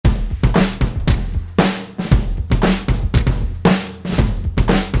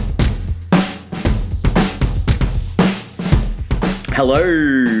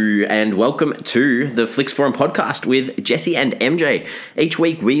Hello and welcome to the Flicks Forum podcast with Jesse and MJ. Each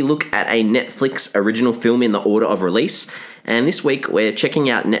week we look at a Netflix original film in the order of release, and this week we're checking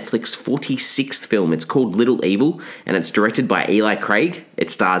out Netflix's 46th film. It's called Little Evil and it's directed by Eli Craig.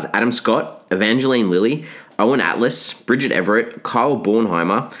 It stars Adam Scott, Evangeline Lilly, Owen Atlas, Bridget Everett, Kyle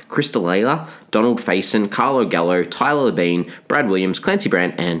Bornheimer, Krista Layla, Donald Faison, Carlo Gallo, Tyler Labine, Brad Williams, Clancy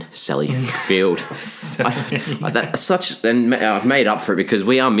Brandt, and Sally Field. I've made up for it because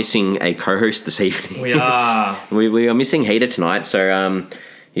we are missing a co-host this evening. We are. we are missing Heater tonight, so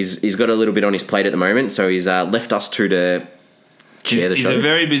he's got a little bit on his plate at the moment, so he's left us two to chair the show. He's a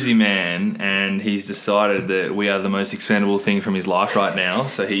very busy man, and he's decided that we are the most expendable thing from his life right now,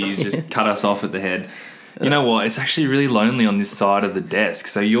 so he's just cut us off at the head. You know what? It's actually really lonely on this side of the desk.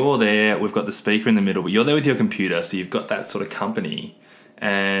 So you're there, we've got the speaker in the middle, but you're there with your computer, so you've got that sort of company.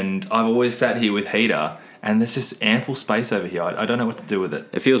 And I've always sat here with Heater, and there's just ample space over here. I don't know what to do with it.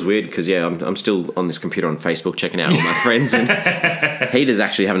 It feels weird because, I'm still on this computer on Facebook checking out all my friends, and Heater's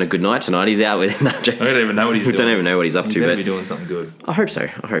actually having a good night tonight. He's out with... I don't even know what he's doing. We don't even know what he's up to. He better be doing something good. I hope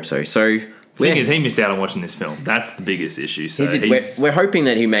so. So... The thing is, he missed out on watching this film. That's the biggest issue. So we're hoping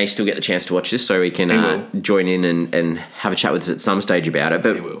that he may still get the chance to watch this so he can join in and have a chat with us at some stage about it.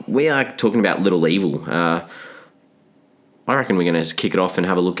 But we are talking about Little Evil. I reckon we're going to kick it off and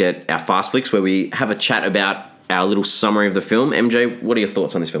have a look at our Fast Flicks where we have a chat about our little summary of the film. MJ, what are your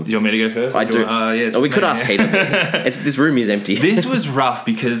thoughts on this film? Do you want me to go first? I do. We could ask Heater. This room is empty. This was rough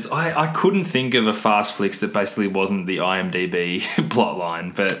because I couldn't think of a Fast Flicks that basically wasn't the IMDb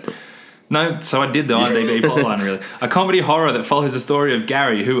plotline, but... No, so I did the IMDb plotline, really. A comedy horror that follows the story of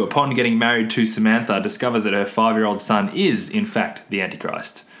Gary, who, upon getting married to Samantha, discovers that her 5-year-old son is, in fact, the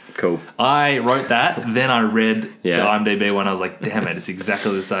Antichrist. Cool. I wrote that, then I read the IMDb one. I was like, damn it, it's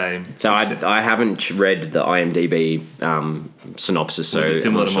exactly the same. So I haven't read the IMDb synopsis. So is it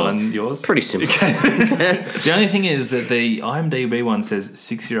similar to mine, yours? Pretty similar. Okay. The only thing is that the IMDb one says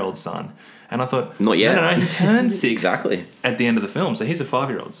 6-year-old son. And I thought, not yet. No, he turned 6 exactly at the end of the film. So he's a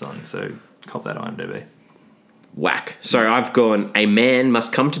 5-year-old son. So cop that IMDb. Whack. So I've gone, a man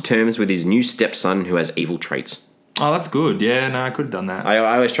must come to terms with his new stepson who has evil traits. Oh, that's good. Yeah, no, I could have done that. I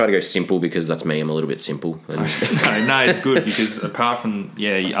always try to go simple because that's me. I'm a little bit simple. No, it's good because apart from,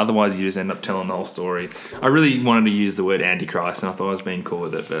 otherwise you just end up telling the whole story. I really wanted to use the word Antichrist and I thought I was being cool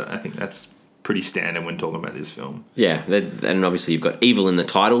with it, but I think that's pretty standard when talking about this film. Yeah, and obviously you've got evil in the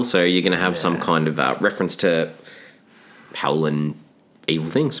title, so you're going to have some kind of reference to hell and evil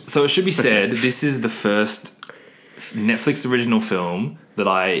things. So it should be said, this is the first Netflix original film that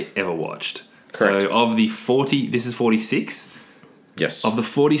I ever watched. Correct. So of the 40, this is 46? Yes. Of the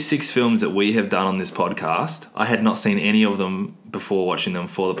 46 films that we have done on this podcast, I had not seen any of them before watching them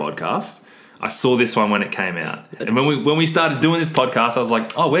for the podcast. I saw this one when it came out. And when we started doing this podcast, I was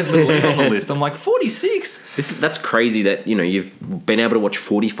like, oh, where's Little Evil on the list? I'm like, 46? That's crazy that, you've been able to watch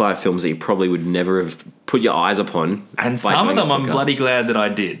 45 films that you probably would never have put your eyes upon. And some of them I'm bloody glad that I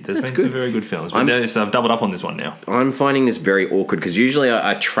did. There's been some very good films. But so I've doubled up on this one now. I'm finding this very awkward because usually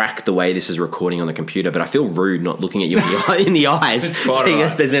I track the way this is recording on the computer, but I feel rude not looking at you in the eyes. It's quite seeing right.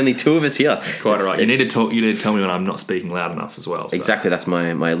 as there's only two of us here. It's quite all right. You need to talk. You need to tell me when I'm not speaking loud enough as well. So. Exactly. That's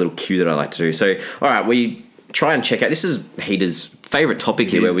my little cue that I like to do. So, all right, we try and check out. This is Heater's favourite topic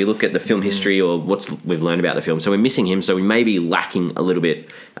here, where we look at the film history or we've learned about the film. So we're missing him. So we may be lacking a little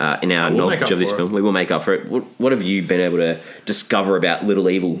bit in our knowledge of this film. We will make up for it. What have you been able to discover about Little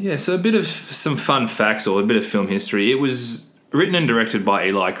Evil? Yeah, so a bit of some fun facts or a bit of film history. It was written and directed by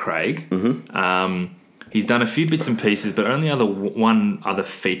Eli Craig. Mm-hmm. He's done a few bits and pieces, but only one other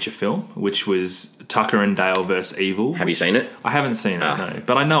feature film, which was Tucker and Dale vs. Evil. Have you seen it? I haven't seen it, no.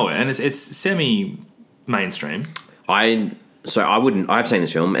 But I know it, and it's semi-mainstream. I've seen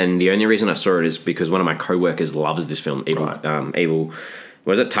this film, and the only reason I saw it is because one of my co-workers loves this film, Evil. Right. Evil.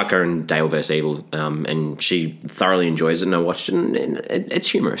 Was it Tucker and Dale vs. Evil? And she thoroughly enjoys it, and I watched it, and it's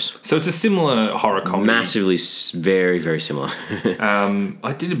humorous. So it's a similar horror comedy. Massively, very, very similar.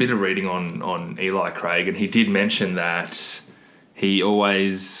 I did a bit of reading on Eli Craig, and he did mention that he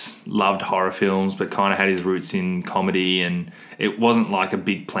always loved horror films, but kind of had his roots in comedy, and it wasn't like a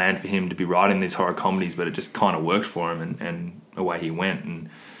big plan for him to be writing these horror comedies, but it just kind of worked for him, and away he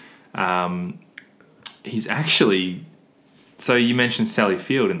went. And he's actually... So you mentioned Sally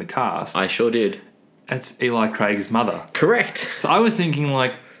Field in the cast. I sure did. That's Eli Craig's mother. Correct. So I was thinking,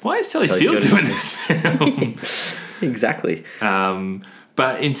 like, why is Sally Field doing this film? Exactly.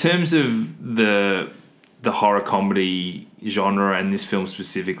 But in terms of the horror comedy genre and this film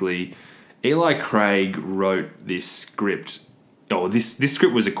specifically, Eli Craig wrote this script. Oh, this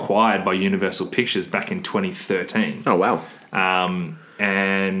script was acquired by Universal Pictures back in 2013. Oh, wow.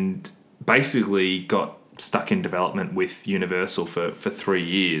 and basically got stuck in development with Universal for 3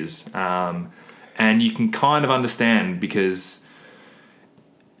 years. And you can kind of understand because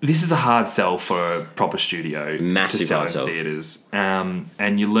this is a hard sell for a proper studio Massive to sell hard in sell. theatres.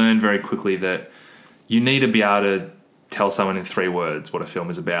 And you learn very quickly that you need to be able to tell someone in 3 words what a film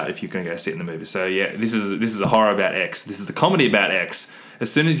is about if you're going to go sit in the movie. So yeah, this is a horror about X. This is a comedy about X.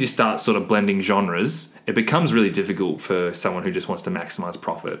 As soon as you start sort of blending genres, it becomes really difficult for someone who just wants to maximize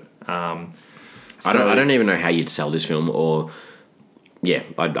profit. I don't even know how you'd sell this film, or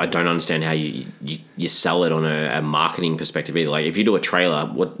I don't understand how you sell it on a marketing perspective either. Like if you do a trailer,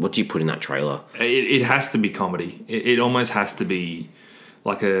 what do you put in that trailer? It has to be comedy. It almost has to be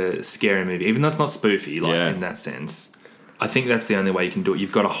like a scary movie, even though it's not spoofy, in that sense. I think that's the only way you can do it.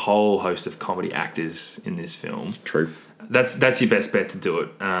 You've got a whole host of comedy actors in this film. True. That's your best bet to do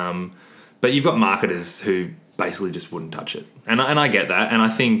it. But you've got marketers who basically just wouldn't touch it, and I get that, and I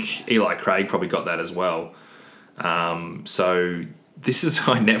think Eli Craig probably got that as well. So this is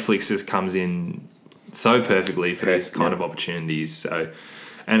why Netflix just comes in so perfectly for these kind of opportunities. So,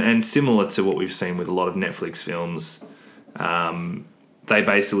 and similar to what we've seen with a lot of Netflix films, they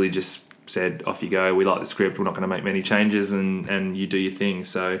basically just said, off you go, we like the script, we're not going to make many changes, and you do your thing.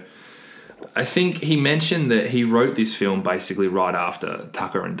 So I think he mentioned that he wrote this film basically right after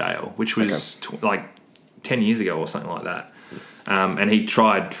Tucker and Dale, which was like 10 years ago or something like that. And he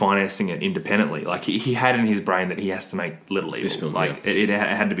tried financing it independently. Like he had in his brain that he has to make Little Evil. Film, it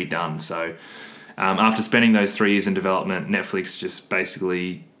had to be done. So after spending those 3 years in development, Netflix just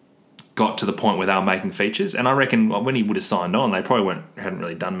basically got to the point where they were making features. And I reckon when he would have signed on, they probably hadn't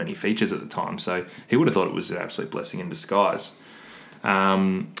really done many features at the time. So he would have thought it was an absolute blessing in disguise. He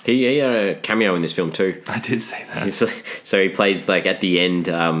had a cameo in this film too. I did see that. So he plays like at the end.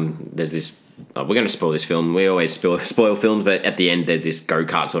 There's this. We're going to spoil this film. We always spoil films, but at the end there's this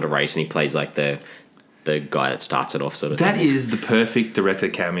go-kart sort of race, and he plays like the guy that starts it off, sort of. That thing. is the perfect director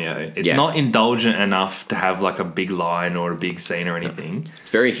cameo. It's not indulgent enough to have like a big line or a big scene or anything. It's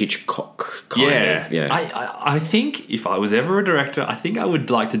very Hitchcock kind of. Yeah. I think if I was ever a director, I think I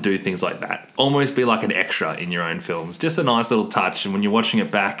would like to do things like that. Almost be like an extra in your own films. Just a nice little touch, and when you're watching it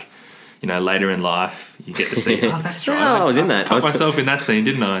back, later in life, you get to see, that's right. I was in that. I put myself in that scene,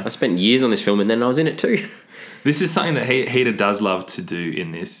 didn't I? I spent years on this film, and then I was in it too. This is something that Heater does love to do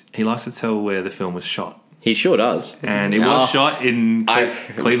in this. He likes to tell where the film was shot. He sure does. And it was shot in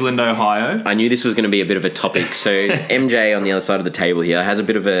Cleveland, Ohio. I knew this was going to be a bit of a topic. So MJ on the other side of the table here has a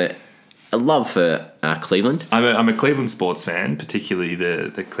bit of a love for Cleveland. I'm a Cleveland sports fan, particularly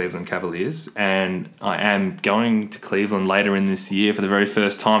the Cleveland Cavaliers. And I am going to Cleveland later in this year for the very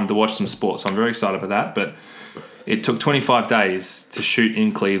first time to watch some sports. So I'm very excited for that. But it took 25 days to shoot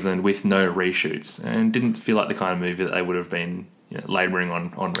in Cleveland with no reshoots, and didn't feel like the kind of movie that they would have been labouring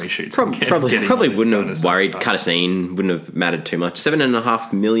on reshoots. Probably wouldn't have worried. Cut a scene wouldn't have mattered too much.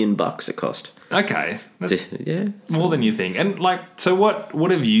 $7.5 million it cost. Okay, that's more than you think. And so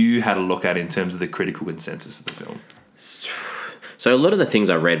what have you had a look at in terms of the critical consensus of the film? So a lot of the things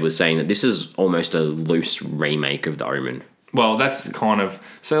I read was saying that this is almost a loose remake of The Omen. Well, that's kind of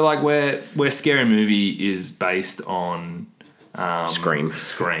so where Scary Movie is based on Scream,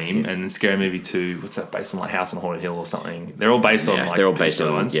 and then Scary Movie 2. What's that based on? Like House on Haunted Hill or something. They're all based on. They're all based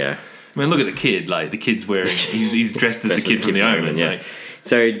on ones. Yeah. I mean, look at the kid. Like the kid's wearing. He's dressed as the kid from The Omen. Yeah.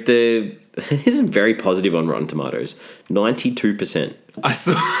 So this is very positive on Rotten Tomatoes. 92%. I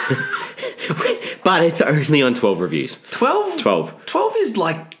saw. But it's only on 12 reviews. 12? 12. 12 is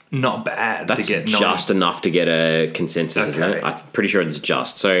not bad. That's to get just enough to get a consensus, isn't it? I'm pretty sure it's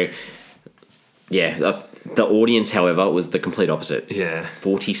just. So, yeah, the audience, however, was the complete opposite. Yeah.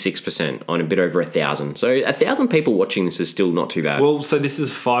 46% on a bit over 1,000. So 1,000 people watching this is still not too bad. Well, so this is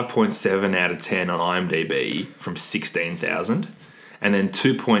 5.7 out of 10 on IMDb from 16,000. And then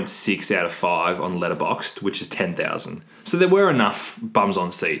 2.6 out of 5 on Letterboxd, which is 10,000. So there were enough bums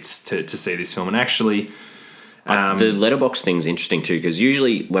on seats to see this film. And actually... the Letterboxd thing's interesting too, because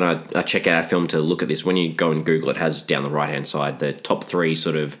usually when I check out a film to look at this, when you go and Google, it has down the right-hand side the top 3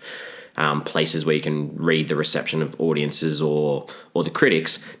 sort of places where you can read the reception of audiences or the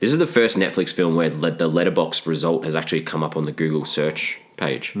critics. This is the first Netflix film where the Letterboxd result has actually come up on the Google search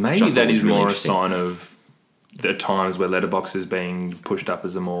page. Maybe that is more a sign of the times where Letterboxd is being pushed up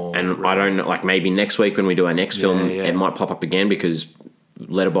as a more... And I don't know, maybe next week when we do our next film, it might pop up again because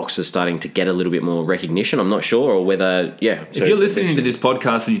Letterboxd is starting to get a little bit more recognition. I'm not sure, or whether, If you're listening to this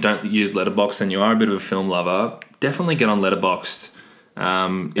podcast and you don't use Letterboxd and you are a bit of a film lover, definitely get on Letterboxd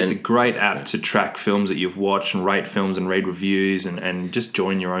It's a great app to track films that you've watched and rate films and read reviews and just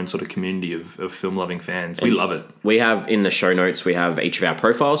join your own sort of community of film-loving fans. We love it. We have in the show notes, we have each of our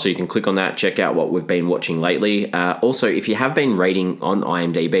profiles, so you can click on that, check out what we've been watching lately. Also, if you have been rating on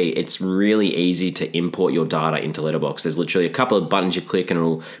IMDb, it's really easy to import your data into Letterboxd. There's literally a couple of buttons you click and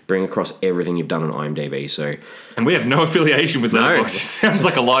it'll bring across everything you've done on IMDb. So, and we have no affiliation with Letterboxd. It sounds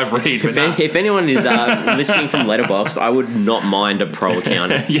like a live read. But if anyone is listening from Letterboxd, I would not mind a pro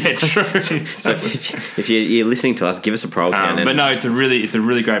account. Yeah, true. So if you're listening to us, give us a pro account. But no, it's a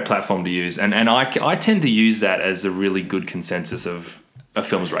really great platform to use, and I tend to use that as a really good consensus of a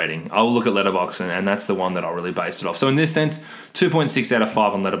film's rating. I'll look at Letterboxd, and that's the one that I'll really base it off. So in this sense, 2.6 out of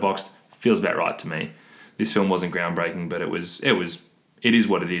 5 on Letterboxd feels about right to me. This film wasn't groundbreaking, but it is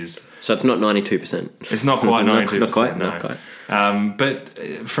what it is. So it's not 92%. It's not quite 92%. Not quite. No. Not quite.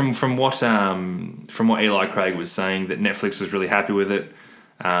 But from what Eli Craig was saying, that Netflix was really happy with it.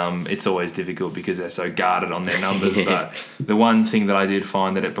 It's always difficult because they're so guarded on their numbers. But the one thing that I did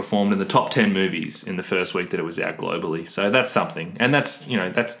find that it performed in the top 10 movies in the first week that it was out globally. So that's something, and that's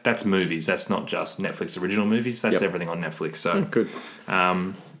movies. That's not just Netflix original movies. That's everything on Netflix. So good.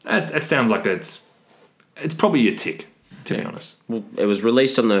 It sounds like it's probably a tick, to be honest. Well, it was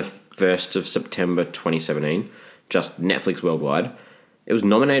released on the 1st of September 2017, just Netflix worldwide. It was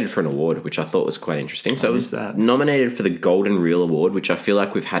nominated for an award, which I thought was quite interesting. So it was nominated for the Golden Reel Award, which I feel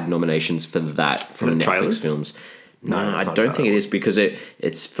like we've had nominations for that from Netflix trailers? Films. No, I not don't think it is, because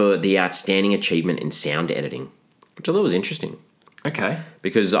it's for the outstanding achievement in sound editing, which I thought was interesting. Okay.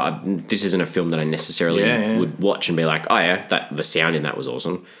 Because this isn't a film that I necessarily would watch and be like, oh yeah, the sound in that was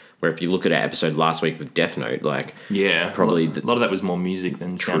awesome. Where if you look at our episode last week with Death Note, probably a lot of that was more music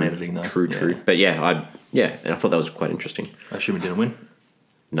than sound editing, though. True. But and I thought that was quite interesting. I assume it didn't win.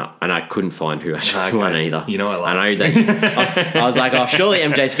 No, and I couldn't find who actually won either. You know I like. I know that. I was like, oh, surely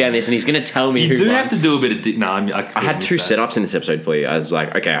MJ's found this and he's going to tell me who You do won. have to do a bit of... I had 2 setups in this episode for you. I was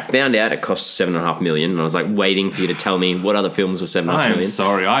like, okay, I found out it cost $7.5 million, and I was like waiting for you to tell me what other films were $7.5 million. I'm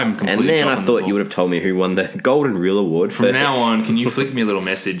sorry, I'm completely... And then I thought you would have told me who won the Golden Reel Award. From now on, can you flick me a little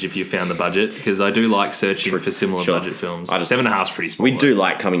message if you found the budget? Because I do like searching for similar budget films. 7.5 is pretty small. We do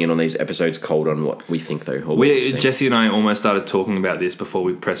like coming in on these episodes cold on what we think, though. Jesse and I almost started talking about this before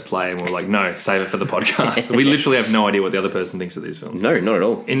we pressed play, and we were like, no, save it for the podcast. We literally have no idea what the other person thinks of these films. No, not at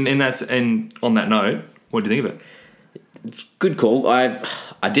all. And on that note, what do you think of it? It's good call. I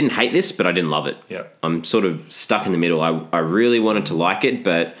didn't hate this, but I didn't love it. Yeah. I'm sort of stuck in the middle. I really wanted to like it,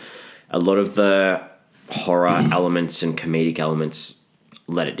 but a lot of the horror elements and comedic elements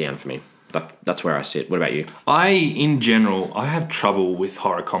let it down for me. That's where I sit. What about you? In general, I have trouble with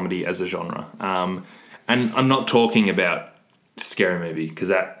horror comedy as a genre. And I'm not talking about Scary Movie, because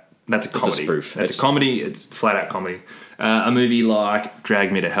that's a comedy. It's a spoof. That's a comedy. It's flat out comedy. A movie like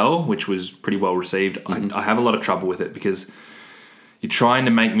Drag Me to Hell, which was pretty well received, I have a lot of trouble with it because you're trying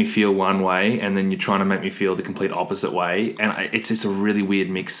to make me feel one way and then you're trying to make me feel the complete opposite way. And it's just a really weird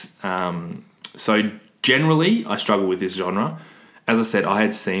mix. So generally, I struggle with this genre. As I said, I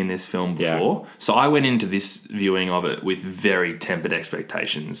had seen this film before. So I went into this viewing of it with very tempered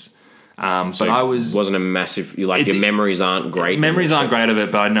expectations. But I wasn't a massive... your memories aren't great. Memories aren't great of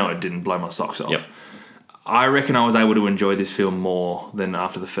it, but I know it didn't blow my socks off. Yep. I reckon I was able to enjoy this film more than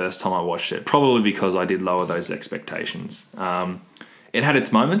after the first time I watched it, probably because I did lower those expectations. It had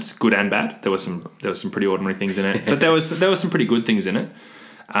its moments, good and bad. There were some pretty ordinary things in it, but there was some pretty good things in it.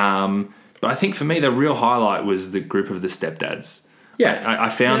 But I think for me, the real highlight was the group of the stepdads. Yeah, I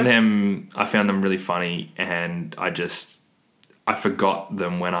found them really funny, and I forgot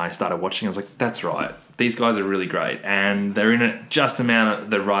them when I started watching. I was like, that's right. These guys are really great, and they're in it just the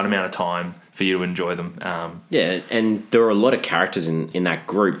right amount of time for you to enjoy them. And there were a lot of characters in that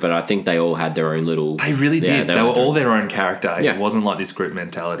group, but I think they all had their own little... They really did. They were all their own character. Yeah. It wasn't like this group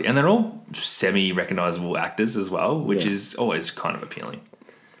mentality. And they're all semi-recognisable actors as well, which is always kind of appealing.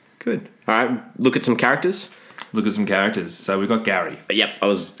 Good. All right, look at some characters. So we've got Gary. Yep, I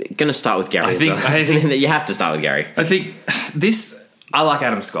was going to start with Gary. I think you have to start with Gary. I think I like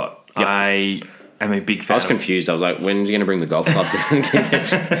Adam Scott. Yep. I'm a big fan. I was confused. I was like, when are you going to bring the golf clubs in?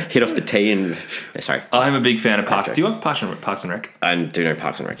 Hit off the tee and... Sorry. I'm a big fan of Parks. Do you like Parks and Rec? I do know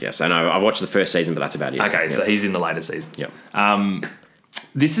Parks and Rec, yes. I know. I watched the first season, but that's about it. Okay, so he's in the later seasons. Yep.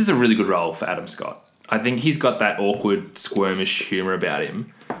 This is a really good role for Adam Scott. I think he's got that awkward, squirmish humour about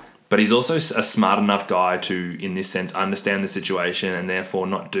him. But he's also a smart enough guy to, in this sense, understand the situation and therefore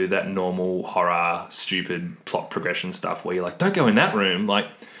not do that normal horror, stupid plot progression stuff where you're like, don't go in that room. Like...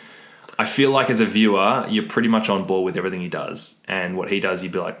 I feel like as a viewer, you're pretty much on board with everything he does. And what he does,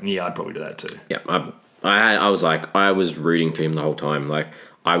 you'd be like, yeah, I'd probably do that too. Yeah, I was rooting for him the whole time.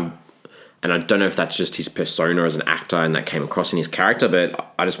 And I don't know if that's just his persona as an actor and that came across in his character,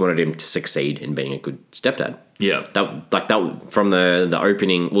 but I just wanted him to succeed in being a good stepdad. Yeah. That from the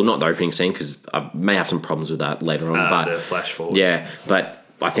opening, well, not the opening scene, because I may have some problems with that later on. But the flash forward. yeah, but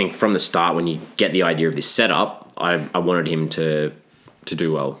I think from the start, when you get the idea of this setup, I wanted him to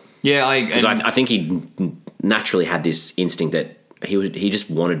do well. Yeah, I think he naturally had this instinct that he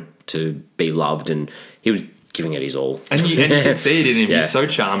just wanted to be loved, and he was giving it his all. And you can see it in him. Yeah. He's so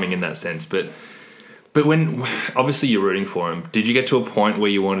charming in that sense. But when obviously you're rooting for him, did you get to a point where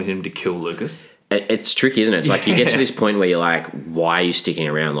you wanted him to kill Lucas? It's tricky, isn't it? It's like you get to this point where you're like, why are you sticking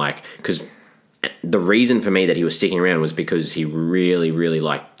around? Like, because the reason for me that he was sticking around was because he really, really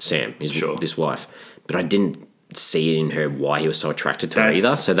liked Sam, this wife. But I didn't see it in her why he was so attracted to her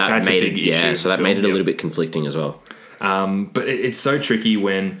either. So that made it a little bit conflicting as well. But it's so tricky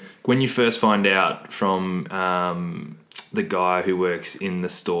when you first find out from the guy who works in the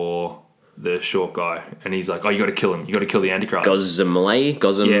store, the short guy, and he's like, "Oh, you got to kill him. You got to kill the Antichrist." Gozamel.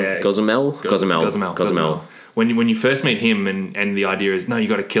 When you first meet him, and the idea is, no, you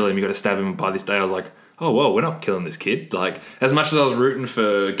got to kill him. You got to stab him by this day. I was like, oh, whoa, we're not killing this kid. Like, as much as I was rooting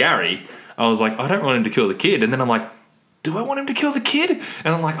for Gary, I was like, I don't want him to kill the kid. And then I'm like, do I want him to kill the kid?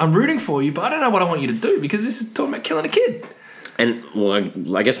 And I'm like, I'm rooting for you, but I don't know what I want you to do, because this is talking about killing a kid. And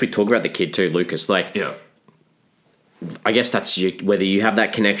well, I guess we talk about the kid too, Lucas. Like, yeah. I guess that's whether you have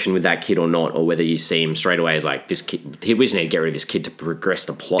that connection with that kid or not, or whether you see him straight away as like, this kid, we just need to get rid of this kid to progress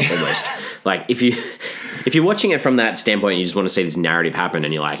the plot almost. Like, if you're watching it from that standpoint, you just want to see this narrative happen,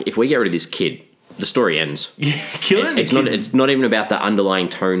 and you're like, if we get rid of this kid, the story ends. Yeah, killing it's not even about the underlying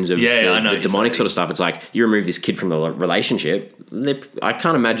tones of the demonic sort of stuff. It's like, you remove this kid from the relationship. I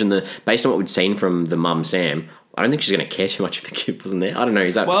can't imagine based on what we'd seen from the mum Sam, I don't think she's going to care too much if the kid wasn't there. I don't know.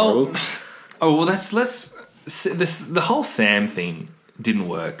 Is that horrible? Oh, well, that's less. The whole Sam thing didn't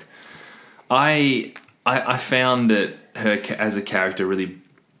work. I found that her as a character really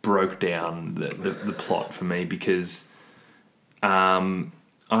broke down the plot for me, because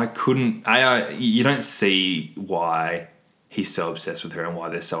I couldn't. You don't see why he's so obsessed with her and why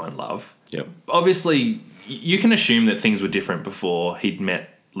they're so in love. Yep. Obviously, you can assume that things were different before he'd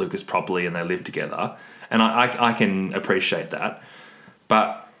met Lucas properly and they lived together, and I can appreciate that.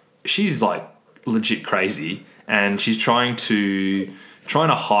 But she's like legit crazy, and she's trying to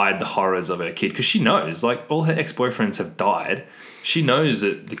hide the horrors of her kid, because she knows, like, all her ex-boyfriends have died. She knows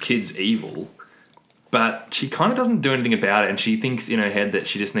that the kid's evil, but she kind of doesn't do anything about it, and she thinks in her head that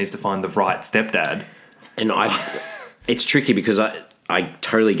she just needs to find the right stepdad. And it's tricky, because I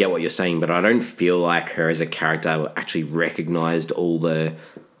totally get what you're saying, but I don't feel like her as a character actually recognised all the...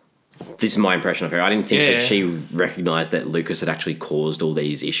 This is my impression of her. I didn't think that she recognised that Lucas had actually caused all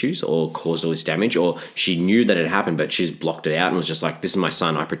these issues or caused all this damage, or she knew that it happened, but she's blocked it out and was just like, this is my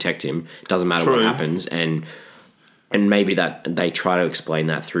son, I protect him. It doesn't matter what happens. And maybe that they try to explain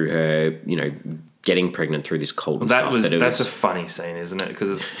that through her, getting pregnant through this cult and stuff. That's a funny scene, isn't it? Because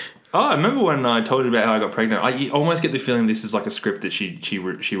it's... Oh, I remember when I told you about how I got pregnant. I almost get the feeling this is like a script that she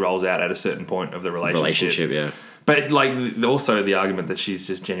rolls out at a certain point of the relationship. Yeah. But like, also the argument that she's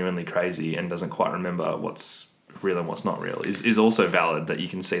just genuinely crazy and doesn't quite remember what's real and what's not real is also valid. That you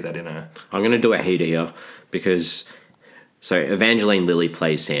can see that in her. I'm going to do a heater here, because Evangeline Lilly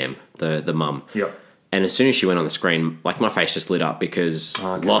plays Sam, the mum. Yep. And as soon as she went on the screen, like, my face just lit up, because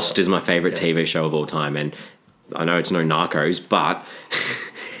Lost is my favourite TV show of all time, and I know it's no Narcos, but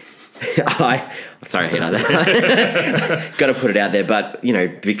sorry, got to put it out there, but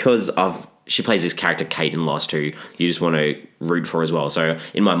because she plays this character Kate in Lost, who you just want to root for as well. So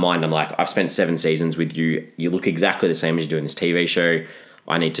in my mind, I'm like, I've spent 7 seasons with you. You look exactly the same as you do in this TV show.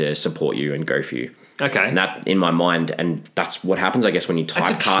 I need to support you and go for you. Okay. And that, in my mind, and that's what happens, I guess, when you typecast.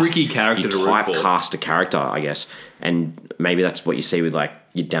 That's a tricky character to root for. Typecast a character, I guess. And maybe that's what you see with, like,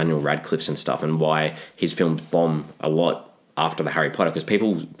 your Daniel Radcliffe's and stuff, and why his films bomb a lot after the Harry Potter, because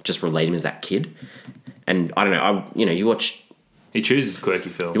people just relate him as that kid. And I don't know, you watch... He chooses quirky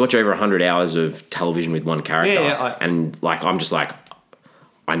films. You watch over 100 hours of television with one character, and like, I'm just like,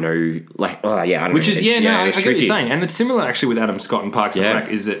 I know, like, I don't Which know. Is, I get what you're saying. And it's similar actually with Adam Scott in Parks and Rec,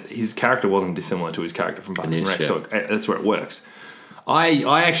 is that his character wasn't dissimilar to his character from Parks and Rec, so that's where it works.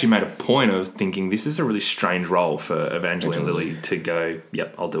 I actually made a point of thinking this is a really strange role for Evangeline Lilly to go,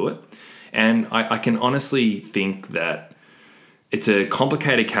 yep, I'll do it. And I can honestly think that it's a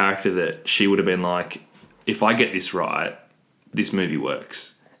complicated character that she would have been like, if I get this right, this movie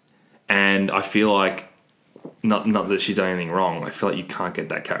works. And I feel like, not that she's done anything wrong, I feel like you can't get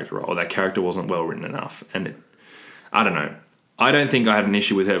that character right, or that character wasn't well written enough. And I don't know. I don't think I had an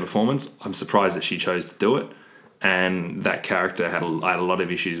issue with her performance. I'm surprised that she chose to do it. And that character I had a lot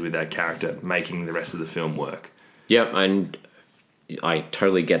of issues with that character making the rest of the film work. Yep, and I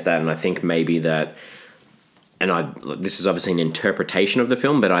totally get that, and I think maybe that, this is obviously an interpretation of the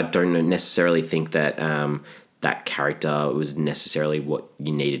film, but I don't necessarily think that that character was necessarily what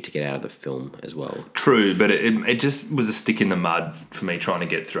you needed to get out of the film as well. True, but it just was a stick in the mud for me trying to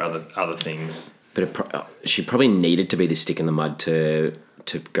get through other things. But she probably needed to be the stick in the mud to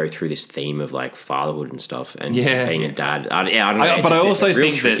go through this theme of like fatherhood and stuff and being a dad. I don't know. But I also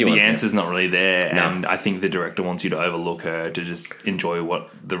think that the one. answer's not really there, and I think the director wants you to overlook her to just enjoy what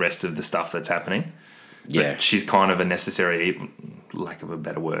the rest of the stuff that's happening. Yeah, but she's kind of a necessary, lack of a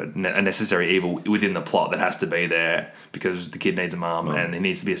better word, a necessary evil within the plot that has to be there because the kid needs a mum and he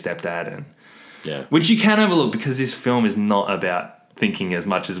needs to be a stepdad, which you can overlook because this film is not about thinking as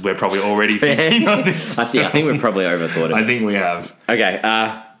much as we're probably already thinking on this. I think we've probably overthought it. I think we have. Okay,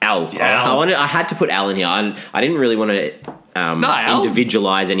 Al. Yeah, Al. I had to put Al in here. I didn't really want to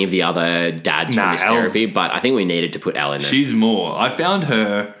individualize any of the other dads from this therapy, but I think we needed to put Al in there. She's more. I found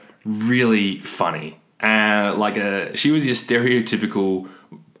her really funny. She was your stereotypical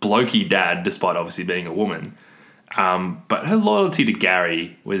blokey dad, despite obviously being a woman. But her loyalty to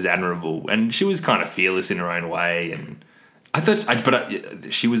Gary was admirable, and she was kind of fearless in her own way. And I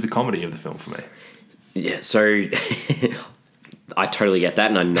thought, she was the comedy of the film for me. Yeah, so I totally get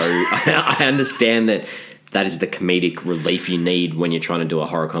that, and I know I understand that is the comedic relief you need when you're trying to do a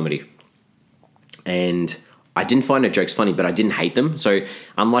horror comedy. And I didn't find her jokes funny, but I didn't hate them. So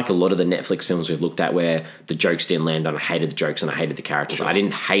unlike a lot of the Netflix films we've looked at where the jokes didn't land and I hated the jokes and I hated the characters, I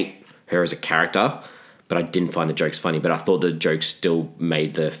didn't hate her as a character, but I didn't find the jokes funny. But I thought the jokes still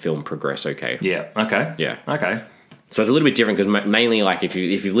made the film progress okay. Yeah, okay. Yeah. Okay. So it's a little bit different because mainly, like, if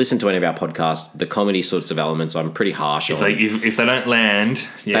you've listened to any of our podcasts, the comedy sorts of elements I'm pretty harsh on. If they don't land...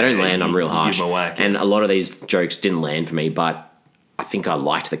 I'm real harsh. Give them a whack. And a lot of these jokes didn't land for me, but I think I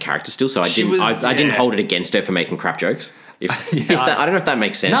liked the character still, so I didn't hold it against her for making crap jokes. I don't know if that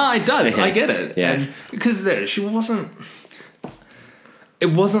makes sense. No, it does. I get it. Yeah. And because she wasn't...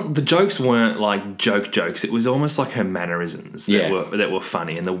 It wasn't... The jokes weren't like jokes. It was almost like her mannerisms that were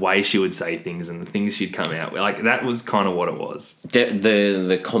funny, and the way she would say things and the things she'd come out with. Like, that was kind of what it was.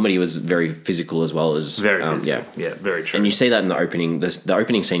 The comedy was very physical as well as... Very physical. Yeah, very true. And you see that in the opening... The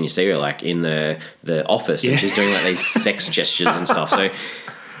opening scene, you see her, like, in the office, and she's doing, like, these sex gestures and stuff, so...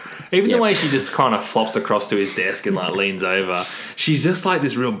 Even the way she just kind of flops across to his desk and like leans over, she's just like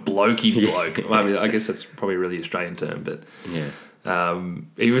this real blokey bloke. I mean, I guess that's probably a really Australian term, but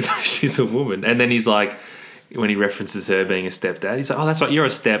even though she's a woman, and then he's like, when he references her being a stepdad, he's like, "Oh, that's right, you're a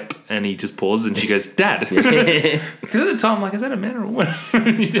step," and he just pauses and she goes, "Dad," because at the time, I'm like, is that a man or a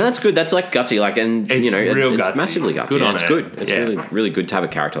woman? That's good. That's like gutsy, like, and it's real gutsy. It's massively gutsy. Good on it's it. good. It's really, really good to have a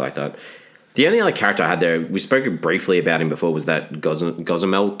character like that. The only other character I had there, we spoke briefly about him before, was that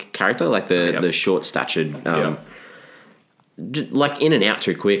Gozamel character, like the short-statured, like in and out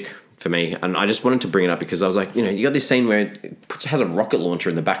too quick for me. And I just wanted to bring it up because I was like, you got this scene where it has a rocket launcher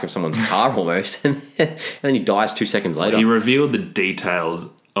in the back of someone's car almost, and then he dies 2 seconds later. He revealed the details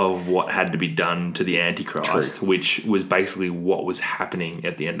of what had to be done to the Antichrist, which was basically what was happening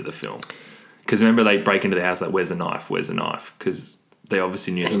at the end of the film. Because remember, they break into the house like, "Where's the knife? Where's the knife?" Because they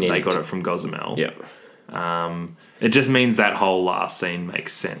obviously knew that they got it from Gozamel. Yeah. It just means that whole last scene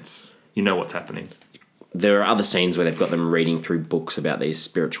makes sense. You know what's happening. There are other scenes where they've got them reading through books about these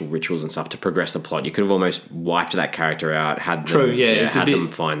spiritual rituals and stuff to progress the plot. You could have almost wiped that character out, had them, them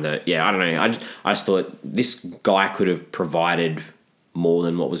find the... Yeah, I don't know. I just thought this guy could have provided more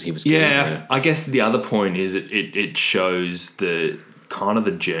than he was getting. Yeah, I guess the other point is it shows the... kind of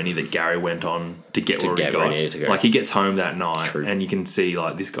the journey that Gary went on to get where he got. Like, he gets home that night and you can see,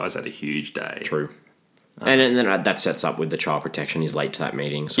 like, this guy's had a huge day. True. And then that sets up with the child protection. He's late to that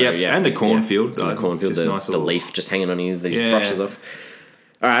meeting. So, and the cornfield. And the cornfield, the nice leaf just hanging on these brushes off.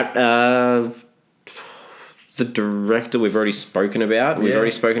 All right. The director we've already spoken about. We've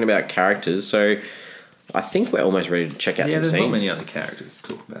already spoken about characters. So I think we're almost ready to check out some scenes. Yeah, there's not many other characters to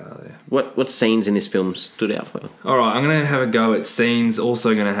talk about, are there? What scenes in this film stood out for you? All right, I'm going to have a go at scenes.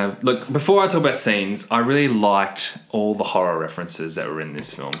 Also going to have... Look, before I talk about scenes, I really liked all the horror references that were in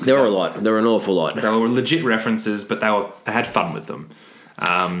this film. There were a lot. There were an awful lot. They were legit references, but I had fun with them.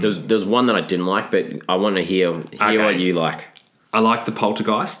 There's one that I didn't like, but I want to hear what you like. I like the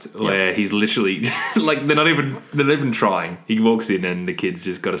Poltergeist, where he's literally like they're not even trying. He walks in and the kid's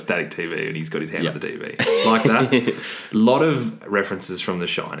just got a static TV and he's got his hand on the TV, like that. A lot of references from The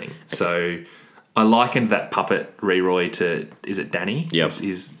Shining. So I likened that puppet Leroy to, is it Danny? Yep.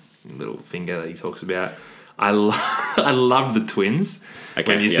 His little finger that he talks about. I I love the twins.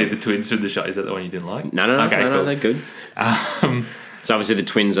 Okay, When you see the twins through the shot, is that the one you didn't like? No, Okay, cool. they're good. So obviously the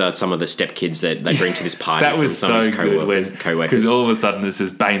twins are some of the stepkids that they bring to this party. That was from some so of his good co-workers. because all of a sudden this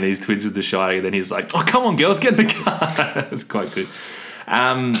is bang these twins with the Shining, and then he's like, "Oh, come on, girls, get in the car." It's quite good.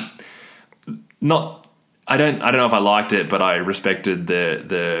 I don't know if I liked it, but I respected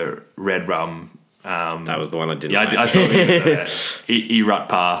the red rum. That was the one I didn't Yeah, like. I thought it was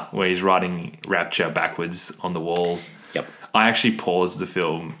Erutpa, where he's writing Rapture backwards on the walls. Yep. I actually paused the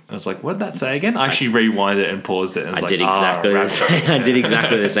film. I was like, what did that say again? I actually rewind it and paused it. And I did exactly the same. I did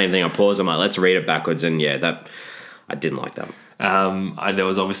exactly the same thing. I paused. I'm like, let's read it backwards, and that I didn't like that. There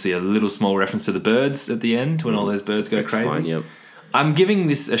was obviously a little small reference to the birds at the end when all those birds go crazy. Fine, yep. I'm giving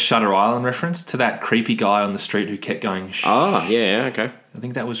this a Shutter Island reference to that creepy guy on the street who kept going. Shh. Oh, yeah, okay. I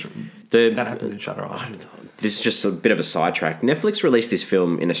think that happens in Shutter Island. This is just a bit of a sidetrack. Netflix released this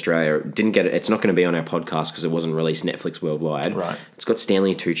film in Australia. Didn't get it. It's not going to be on our podcast because it wasn't released Netflix worldwide. Right. It's got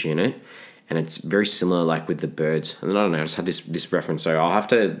Stanley Tucci in it, and it's very similar, like with the birds. And I don't know. I just had this reference, so I'll have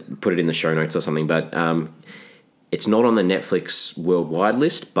to put it in the show notes or something. But it's not on the Netflix worldwide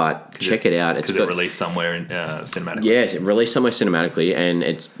list. But check it out. Because it released somewhere in cinematically. Yeah, it released somewhere cinematically, and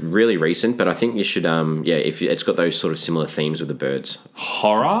it's really recent. But I think you should, it's got those sort of similar themes with the birds.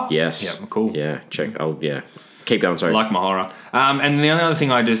 Horror? Yes. Yeah, cool. Yeah, check. Oh, yeah. Keep going. Sorry. I like my horror. And the only other thing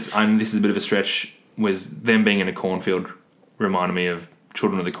this is a bit of a stretch, was them being in a cornfield reminded me of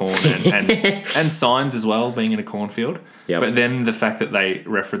Children of the Corn and Signs as well, being in a cornfield. Yep. But then the fact that they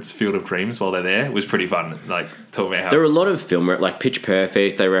reference Field of Dreams while they're there was pretty fun. Like, talking about how... There were a lot of film, like Pitch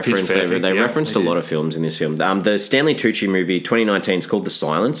Perfect, they referenced. They referenced a lot of films in this film. The Stanley Tucci movie, 2019, is called The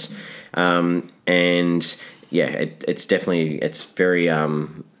Silence. And, yeah, it's definitely, it's very...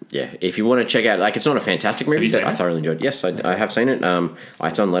 if you want to check out, like, it's not a fantastic movie, but I thoroughly enjoyed it. Yes, I have seen it.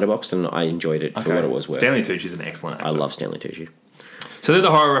 It's on Letterboxd, and I enjoyed it for what it was worth. Stanley Tucci's an excellent actor. I love Stanley Tucci. So they're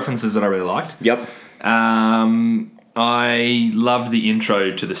the horror references that I really liked. Yep. I loved the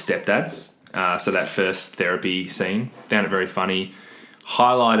intro to the stepdads. So that first therapy scene, found it very funny.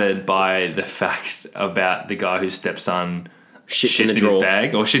 Highlighted by the fact about the guy whose stepson shits in his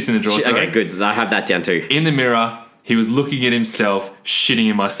bag, or shits in the drawer. Okay, good. I have that down too. In the mirror, he was looking at himself shitting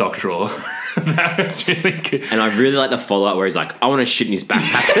in my sock drawer. That was really good. And I really like the follow-up where he's like, I want to shit in his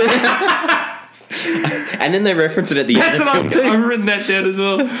backpack. And then they reference it at the end. I've written that down as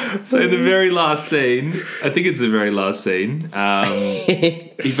well. So in the very last scene, I think it's the very last scene,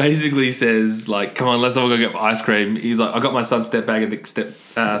 he basically says, like, come on, let's all go get ice cream. He's like, I got my son's backpack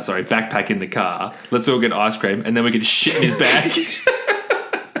in the car. Let's all get ice cream, and then we can shit in his bag.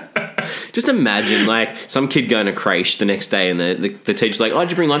 Just imagine, like, some kid going to creche the next day and the teacher's like, oh,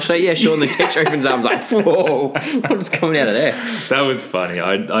 did you bring lunch today? Yeah, sure. And the teacher opens up and is like, whoa, what's coming out of there? That was funny.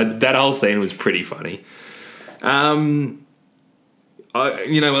 That whole scene was pretty funny. I'm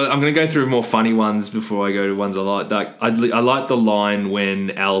going to go through more funny ones before I go to ones I like. I like the line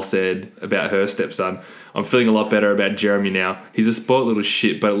when Al said about her stepson, I'm feeling a lot better about Jeremy now. He's a spoiled little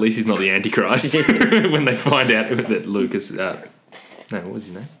shit, but at least he's not the Antichrist. When they find out that Lucas... what was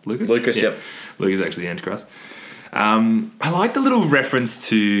his name? Lucas? Lucas, yeah. Yep. Lucas is actually the Antichrist. I like the little reference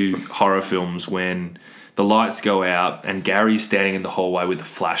to horror films when the lights go out and Gary's standing in the hallway with a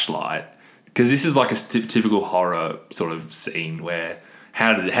flashlight. Because this is like a typical horror sort of scene where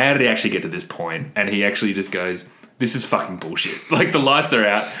how did he actually get to this point? And he actually just goes, this is fucking bullshit. Like, the lights are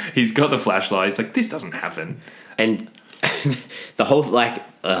out. He's got the flashlight. He's like, this doesn't happen. And the whole, like...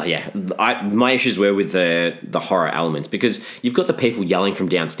 my issues were with the horror elements because you've got the people yelling from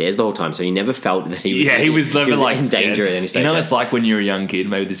downstairs the whole time, so you never felt that he was never like in danger. At any stage. It's like when you're a young kid.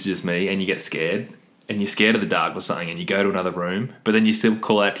 Maybe this is just me, and you get scared, and you're scared of the dark or something, and you go to another room, but then you still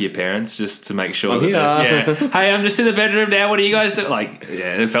call out to your parents just to make sure. Hey, I'm just in the bedroom now. What do you guys do? Like,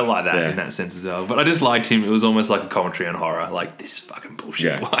 it felt like that in that sense as well. But I just liked him. It was almost like a commentary on horror. Like, this is fucking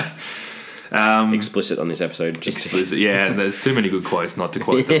bullshit. Yeah. Why? Explicit on this episode. Explicit, yeah. There's too many good quotes not to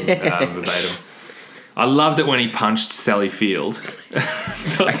quote them verbatim. I loved it when he punched Sally Field.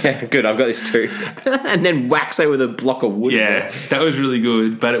 Okay, good, I've got this too. And then whacks her with a block of wood. Yeah, that was really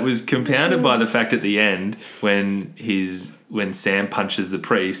good. But it was compounded by the fact at the end when Sam punches the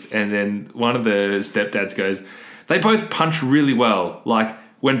priest, and then one of the stepdads goes, they both punch really well. Like,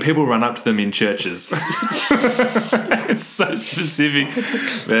 when people run up to them in churches. It's so specific.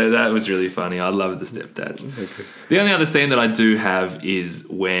 But that was really funny. I love the stepdads. Okay. The only other scene that I do have is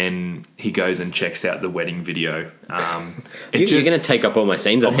when he goes and checks out the wedding video. You're going to take up all my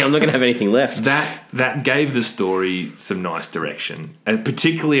scenes. I think I'm not going to have anything left. That gave the story some nice direction, and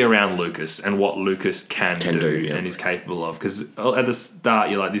particularly around Lucas and what Lucas can do and is capable of. Because at the start,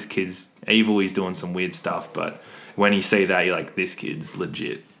 you're like, this kid's evil. He's doing some weird stuff, but when you see that, you're like, this kid's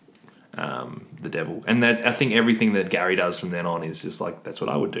legit the devil. And that, I think everything that Gary does from then on is just like, that's what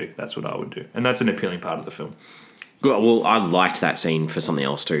I would do. That's what I would do. And that's an appealing part of the film. Good. Well, I liked that scene for something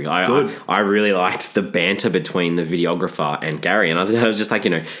else too. Good. I really liked the banter between the videographer and Gary, and I was just like,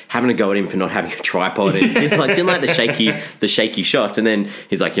 having a go at him for not having a tripod, and didn't like the shaky shots. And then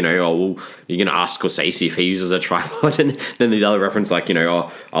he's like, oh, well, you're gonna ask Scorsese if he uses a tripod, and then the other reference like, I'll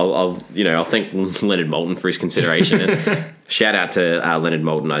thank Leonard Maltin for his consideration. And shout out to Leonard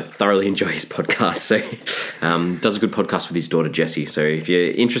Maltin. I thoroughly enjoy his podcast. So does a good podcast with his daughter Jessie. So if you're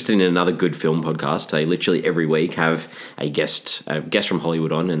interested in another good film podcast, they literally every week have a guest from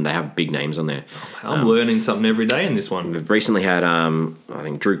Hollywood on, and they have big names on there. I'm learning something every day in this one. We've recently had I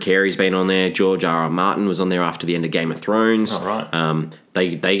think Drew Carey's been on there. George R.R. Martin was on there after the end of Game of Thrones. Oh, right.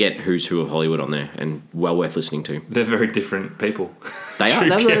 They get who's who of Hollywood on there, and well worth listening to. They're very different people. They are.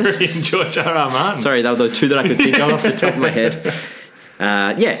 Drew Carey and George R.R. Martin. Sorry, they were the two that I could think of off the top of my head.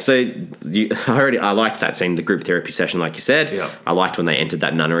 I liked that scene, the group therapy session, like you said. Yeah. I liked when they entered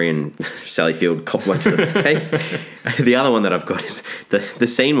that nunnery and Sally Field copped one to the face. The other one that I've got is the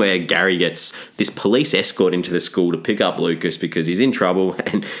scene where Gary gets this police escort into the school to pick up Lucas because he's in trouble,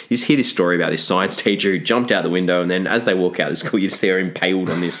 and you just hear this story about this science teacher who jumped out the window, and then as they walk out of the school, you just see her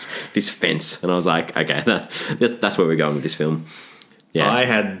impaled on this fence. And I was like, okay, that's where we're going with this film. Yeah. I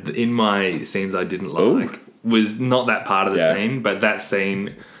had, in my scenes I didn't like, was not that part of the scene, but that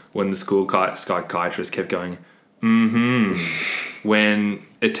scene when the school psychiatrist kept going, when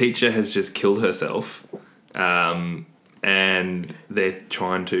a teacher has just killed herself, and they're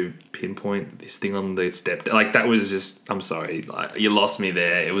trying to pinpoint this thing on the step. Like, that was just, I'm sorry, like, you lost me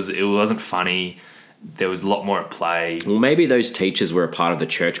there. It wasn't funny. There was a lot more at play. Well, maybe those teachers were a part of the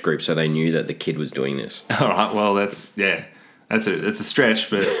church group, so they knew that the kid was doing this. All right, well, it's a stretch,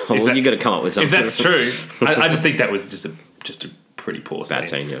 but you got to come up with something. If that's true, I just think that was just a pretty poor scene. Bad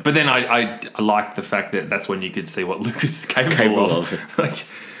scene, yeah. But then I liked the fact that that's when you could see what Lucas is capable of. Like,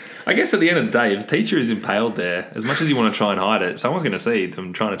 I guess at the end of the day, if a teacher is impaled there, as much as you want to try and hide it, someone's going to see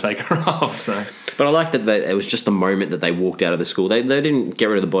them trying to take her off. So, but I like that it was just the moment that they walked out of the school. They didn't get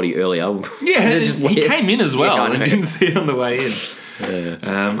rid of the body earlier. Yeah, he came in as well and didn't see it on the way in.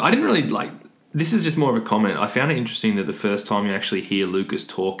 Yeah. I didn't really like. This is just more of a comment. I found it interesting that the first time you actually hear Lucas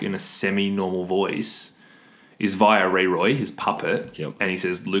talk in a semi-normal voice is via Ray Roy, his puppet, and he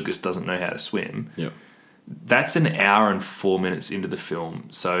says Lucas doesn't know how to swim. Yep. That's an hour and 4 minutes into the film,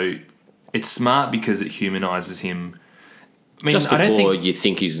 so it's smart because it humanises him. I mean, just before you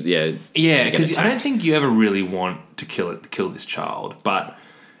think he's because I don't think you ever really want to kill this child, but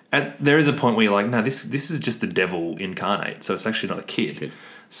there is a point where you're like, no, this is just the devil incarnate, so it's actually not a kid.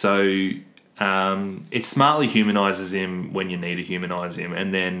 So. It smartly humanises him when you need to humanise him,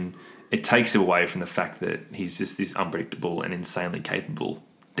 and then it takes him away from the fact that he's just this unpredictable and insanely capable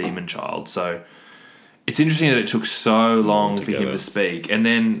demon child. So it's interesting that it took so long for him to speak. And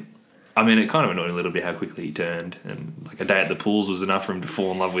then, I mean, it kind of annoyed a little bit how quickly he turned. And like a day at the pools was enough for him to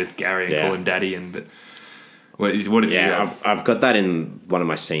fall in love with Gary and call him daddy. But what did you have? I've got that in one of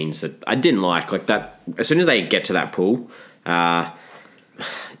my scenes that I didn't like that. As soon as they get to that pool,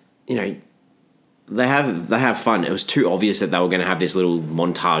 They have fun. It was too obvious that they were going to have this little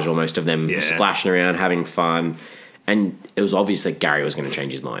montage almost of them splashing around, having fun. And it was obvious that Gary was going to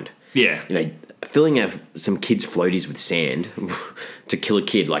change his mind. Yeah. Filling some kids' floaties with sand to kill a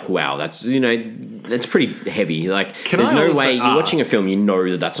kid, like, wow, that's pretty heavy. Like, there's no way you're watching a film, you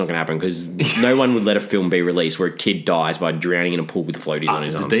know that's not going to happen because no one would let a film be released where a kid dies by drowning in a pool with floaties on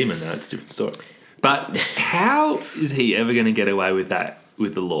his arms. It's a demon, though. It's a different story. But how is he ever going to get away with that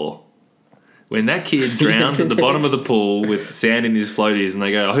with the law? When that kid drowns at the bottom of the pool with sand in his floaties and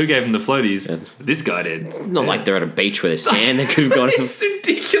they go, who gave him the floaties? This guy did. It's not like they're at a beach where there's sand that could have gone. It's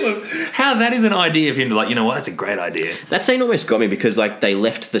ridiculous. How that is an idea of him to like, you know what, that's a great idea. That scene almost got me because like they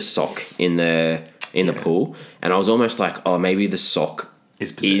left the sock in the pool and I was almost like, oh, maybe the sock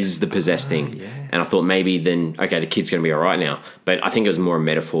is the possessed thing. Yeah. And I thought maybe then, okay, the kid's going to be all right now. But I think it was more a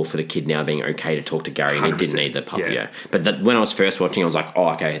metaphor for the kid now being okay to talk to Gary and he didn't need the puppy. Yeah. But when I was first watching, I was like, oh,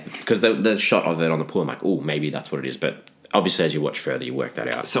 okay. Because the shot of it on the pool, I'm like, oh, maybe that's what it is. But obviously as you watch further, you work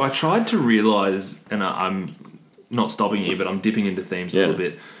that out. So I tried to realise, and I'm not stopping here, but I'm dipping into themes a little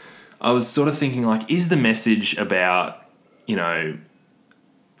bit. I was sort of thinking like, is the message about,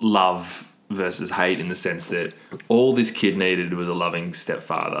 love versus hate in the sense that all this kid needed was a loving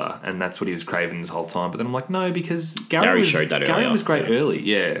stepfather and that's what he was craving this whole time. But then I'm like, no, because Gary showed that Gary earlier. Was great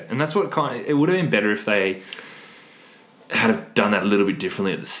early, and that's what it would have been better if they had have done that a little bit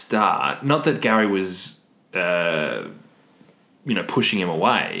differently at the start. Not that Gary was pushing him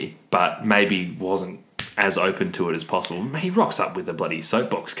away, but maybe wasn't as open to it as possible. He rocks up with a bloody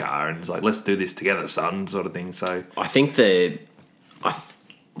soapbox car and is like, let's do this together, son, sort of thing. So I think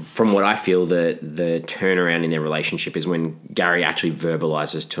from what I feel, the turnaround in their relationship is when Gary actually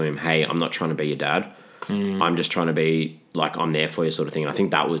verbalizes to him, hey, I'm not trying to be your dad. I'm just trying to be like, I'm there for you sort of thing. And I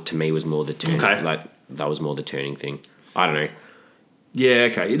think that was, to me, was more the turning. Okay. Like, that was more the turning thing. I don't know. yeah,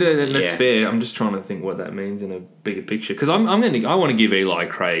 okay, that's Yeah. fair. I'm just trying to think what that means in a bigger picture because I want to give Eli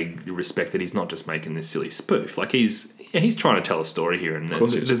Craig the respect that he's not just making this silly spoof. Like he's trying to tell a story here, and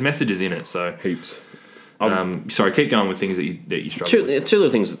there's messages in it. So Heaps. sorry, keep going with things that you struggle with. Two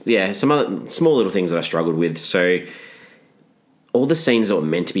little things. Yeah, some other small little things that I struggled with. So all the scenes that were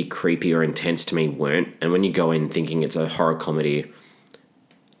meant to be creepy or intense to me weren't. And when you go in thinking it's a horror comedy,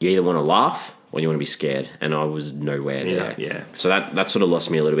 you either want to laugh or you want to be scared. And I was nowhere there. Yeah. So that sort of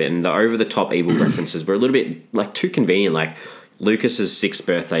lost me a little bit. And the over-the-top evil references were a little bit like too convenient. Like Lucas's 6th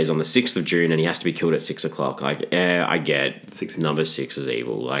birthday is on the 6th of June and he has to be killed at 6 o'clock. Like, I get number 6 is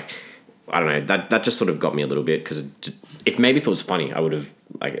evil. Like, I don't know. That just sort of got me a little bit because if it was funny, I would have,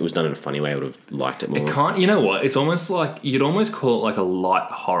 like, it was done in a funny way, I would have liked it more. You know what? It's almost like you'd almost call it like a light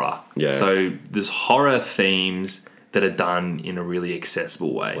horror. Yeah. So there's horror themes that are done in a really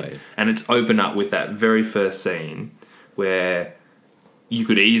accessible way. And it's open up with that very first scene where you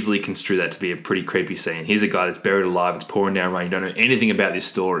could easily construe that to be a pretty creepy scene. Here's a guy that's buried alive, it's pouring down rain, you don't know anything about this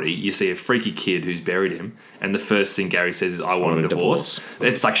story. You see a freaky kid who's buried him, and the first thing Gary says is, I want a divorce.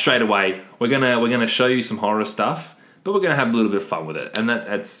 It's like straight away, we're gonna show you some horror stuff, but we're gonna have a little bit of fun with it. And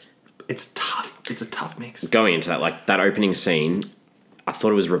it's tough. It's a tough mix. Going into that, like that opening scene, I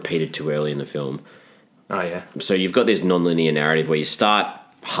thought it was repeated too early in the film. Oh yeah. So you've got this non-linear narrative where you start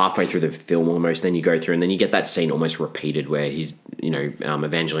halfway through the film almost, then you go through and then you get that scene almost repeated where he's,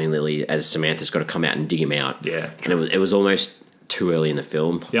 Evangeline Lilly as Samantha's got to come out and dig him out. Yeah. And it was almost too early in the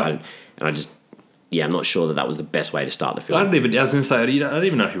film. Yep. I'm not sure that was the best way to start the film. I was going to say, I don't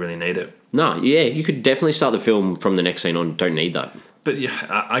even know if you really need it. No, yeah, you could definitely start the film from the next scene on. Don't need that. But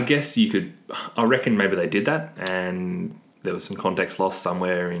yeah, I guess you could, I reckon maybe they did that and there was some context lost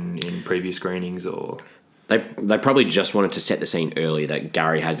somewhere in previous screenings or... They probably just wanted to set the scene early that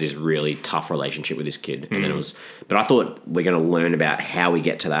Gary has this really tough relationship with this kid. And then it was... But I thought we're going to learn about how we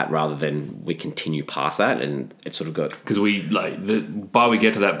get to that rather than we continue past that, and it sort of got... Because by we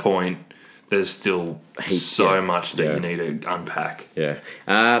get to that point, there's still so much that you need to unpack.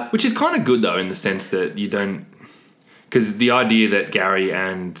 Yeah. Which is kind of good, though, in the sense that you don't... Because the idea that Gary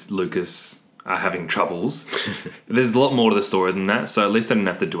and Lucas are having troubles, there's a lot more to the story than that. So at least I didn't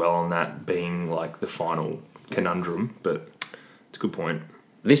have to dwell on that being like the final conundrum. But it's a good point.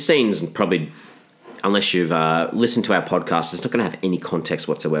 This scene's probably, unless you've listened to our podcast, it's not going to have any context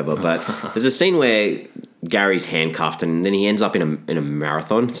whatsoever. But there's a scene where Gary's handcuffed and then he ends up in a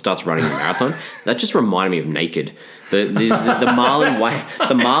marathon, starts running a marathon. That just reminded me of Naked. The Marlon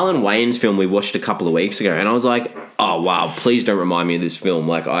Marlon Wayans film we watched a couple of weeks ago, and I was like, oh wow, please don't remind me of this film.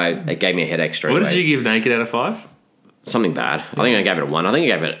 Like it gave me a headache straight away. What did you give Naked out of 5? Something bad. I think I gave it a 1. I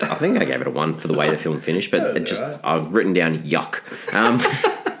think I gave it a 1 for the way the film finished, but I've written down yuck.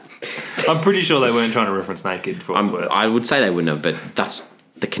 I'm pretty sure they weren't trying to reference Naked for what's worth. I would say they wouldn't have, but that's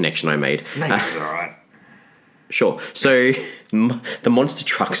the connection I made. Naked's alright. Sure. So the monster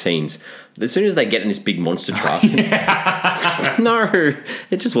truck scenes. As soon as they get in this big monster truck, no,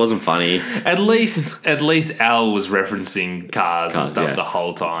 it just wasn't funny. At least Al was referencing cars and stuff the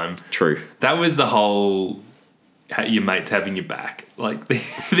whole time. True. That was the whole your mates having your back. Like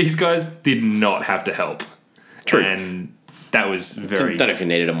these guys did not have to help. True. And that was very. I don't know if you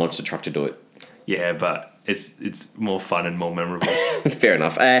needed a monster truck to do it. Yeah, but it's more fun and more memorable. Fair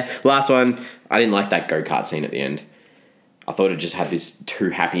enough. Last one. I didn't like that go-kart scene at the end. I thought it just had this too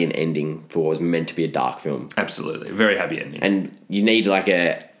happy an ending for what was meant to be a dark film. Absolutely. Very happy ending. And you need like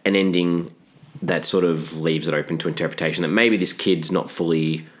an ending that sort of leaves it open to interpretation, that maybe this kid's not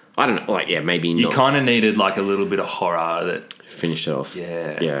fully... I don't know. Like, yeah, maybe you not... You kind of needed like a little bit of horror that... Finished it off.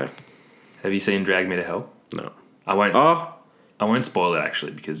 Yeah. Yeah. Have you seen Drag Me to Hell? No. I won't spoil it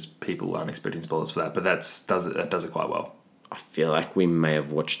actually because people aren't expecting spoilers for that, but that does it quite well. I feel like we may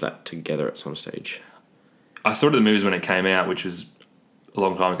have watched that together at some stage. I saw the movies when it came out, which was a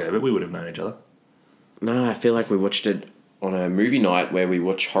long time ago, but we would have known each other. No, I feel like we watched it on a movie night where we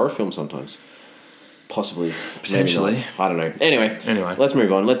watch horror films sometimes. Possibly. Potentially. I don't know. Anyway. Let's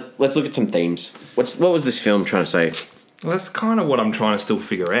move on. Let's look at some themes. What was this film trying to say? Well, that's kind of what I'm trying to still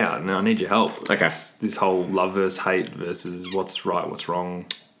figure out, and I need your help. Okay. This whole love versus hate versus what's right, what's wrong.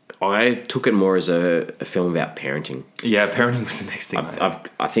 I took it more as a film about parenting. Yeah, parenting was the next thing.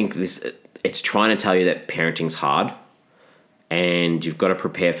 I think it's trying to tell you that parenting's hard and you've got to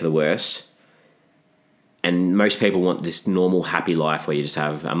prepare for the worst. and most people want this normal, happy life where you just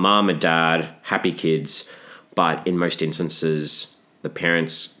have a mum, a dad, happy kids. But in most instances, the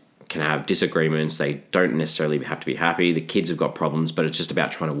parents can have disagreements. They don't necessarily have to be happy. The kids have got problems, but it's just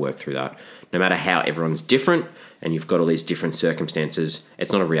about trying to work through that. No matter how everyone's different and you've got all these different circumstances,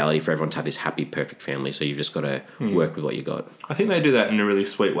 it's not a reality for everyone to have this happy, perfect family. So you've just got to work with what you got. I think they do that in a really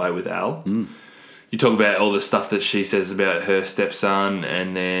sweet way with Al. You talk about all the stuff that she says about her stepson,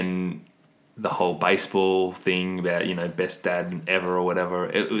 and then the whole baseball thing about, you know, best dad ever or whatever.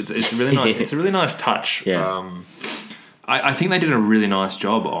 It's really nice. It's a really nice touch. Yeah. I think they did a really nice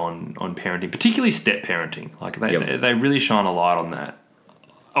job on parenting, particularly step parenting. Like they really shine a light on that.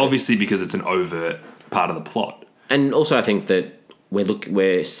 Obviously, because it's an overt part of the plot. And also, I think that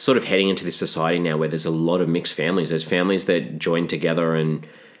we're sort of heading into this society now where there's a lot of mixed families. There's families that join together, and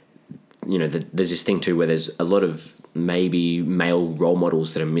you know, there's this thing too where there's a lot of maybe male role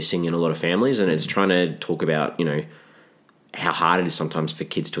models that are missing in a lot of families, and it's trying to talk about, you know, how hard it is sometimes for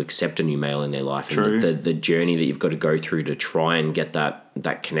kids to accept a new male in their life. True. And the journey that you've got to go through to try and get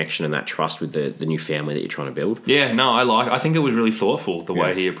that connection and that trust with the new family that you're trying to build. Yeah, no, I think it was really thoughtful the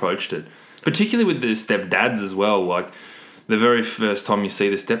way he approached it. Particularly with the stepdads as well. Like, the very first time you see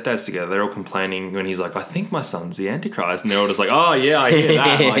the stepdads together, they're all complaining when he's like, I think my son's the Antichrist. And they're all just like, oh, yeah, I hear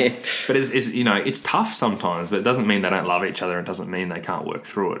that. Like, but it's you know, it's tough sometimes, but it doesn't mean they don't love each other. It doesn't mean they can't work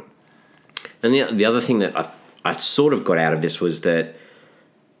through it. And the other thing that I sort of got out of this was that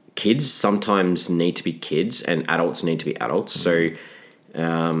kids sometimes need to be kids and adults need to be adults. So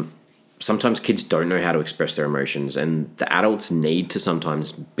sometimes kids don't know how to express their emotions, and the adults need to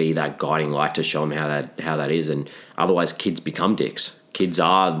sometimes be that guiding light to show them how that is. And otherwise, kids become dicks. Kids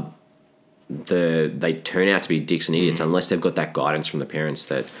are they turn out to be dicks and idiots unless they've got that guidance from the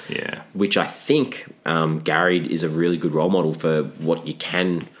parents. Which I think Gary is a really good role model for what you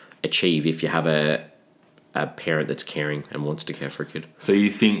can achieve if you have a parent that's caring and wants to care for a kid. So you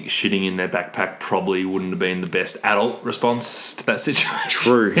think shitting in their backpack probably wouldn't have been the best adult response to that situation?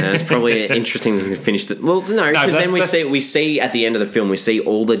 True, and it's probably an interesting thing to finish. Well, no, because then we see at the end of the film, we see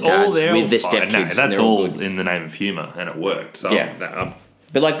all the dads with their stepkids. No, that's all in the name of humour, and it worked. So yeah.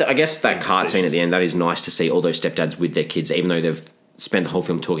 But like, I guess that cart scene at the end, that is nice to see all those stepdads with their kids, even though they've spent the whole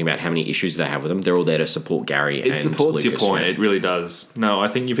film talking about how many issues they have with them. They're all there to support Gary. It supports your point. It really does. No, I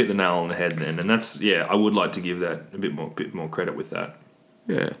think you've hit the nail on the head then, and that's I would like to give that a bit more credit with that.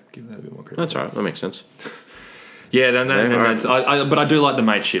 Yeah, give that a bit more credit. That's all right. That makes sense. Yeah, that's. But I do like the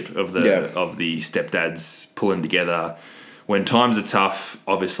mateship of the stepdads pulling together when times are tough.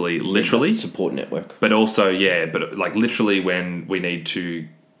 Obviously, literally support network, but also but like literally when we need to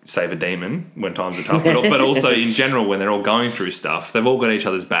save a demon when times are tough, but also in general when they're all going through stuff, they've all got each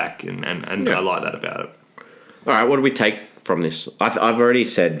other's back, and I like that about it. All right, what do we take from this? I've already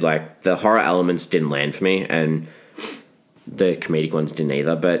said, like, the horror elements didn't land for me, and the comedic ones didn't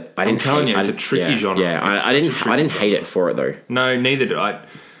either. But I'm telling you, it's a tricky genre. Yeah, I didn't hate it for it though. No, neither did I.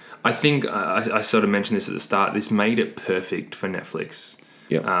 I think I sort of mentioned this at the start. This made it perfect for Netflix.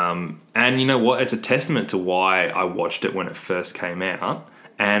 Yeah. And you know what? It's a testament to why I watched it when it first came out,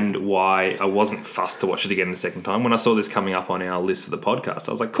 and why I wasn't fussed to watch it again the second time. When I saw this coming up on our list for the podcast,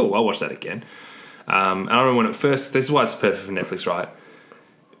 I was like, cool, I'll watch that again. And I remember when it first... This is why it's perfect for Netflix, right?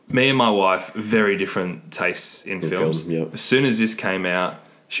 Me and my wife, very different tastes in films. Yep. As soon as this came out,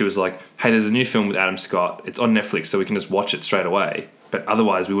 she was like, hey, there's a new film with Adam Scott. It's on Netflix, so we can just watch it straight away. But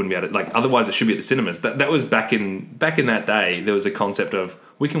otherwise, we wouldn't be able to... Like, otherwise, it should be at the cinemas. That was back in that day, there was a concept of,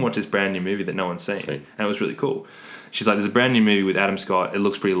 we can watch this brand new movie that no one's seen. And it was really cool. She's like, there's a brand new movie with Adam Scott. It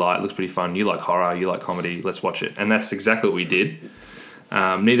looks pretty light. It looks pretty fun. You like horror. You like comedy. Let's watch it. And that's exactly what we did.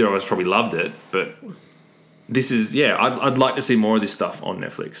 Neither of us probably loved it, but this is... Yeah, I'd like to see more of this stuff on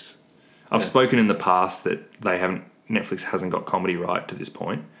Netflix. I've spoken in the past that Netflix hasn't got comedy right to this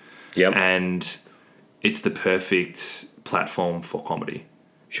point. Yep. And it's the perfect platform for comedy.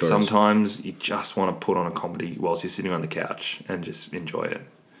 Sure Sometimes you just want to put on a comedy whilst you're sitting on the couch and just enjoy it.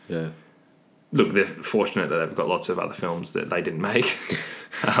 Yeah. Look, they're fortunate that they've got lots of other films that they didn't make.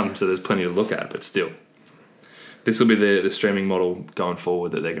 So there's plenty to look at, but still. This will be the streaming model going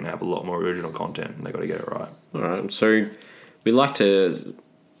forward, that they're going to have a lot more original content, and they've got to get it right. All right. So we like to...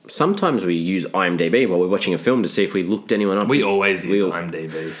 Sometimes we use IMDb while we're watching a film to see if we looked anyone up. We always use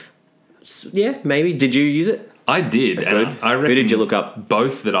IMDb. Yeah, maybe. Did you use it? I did. And I reckon who did you look up?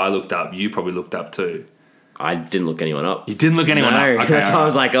 Both that I looked up, you probably looked up too. I didn't look anyone up. You didn't look anyone up? Okay, that's why I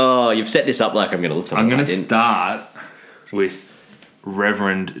was like, oh, you've set this up like I'm going to look something. I'm going to start with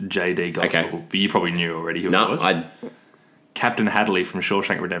Reverend J.D. Gospel. Okay. But you probably knew already who it was. Captain Hadley from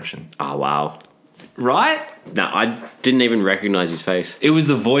Shawshank Redemption. Oh, wow. Right? No, I didn't even recognize his face. It was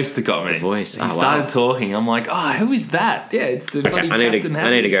the voice that got me. The voice. He Oh, started wow. talking. I'm like, oh, who is that? Yeah, it's the bloody I need Captain to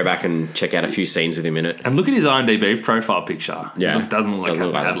Happy. go back and check out a few scenes with him in it. And look at his IMDb profile picture. Yeah. It doesn't look like Doesn't Captain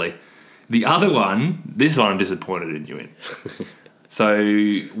look like Hadley. The other one, this one I'm disappointed in you in. So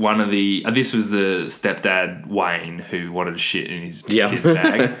one of the this was the stepdad Wayne who wanted to shit in his Yeah. kid's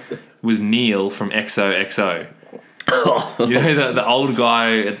bag was Neil from XOXO. You know the old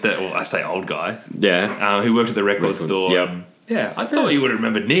guy at the well, I say old guy Yeah. who worked at the record store. Yep. Yeah, I thought you would have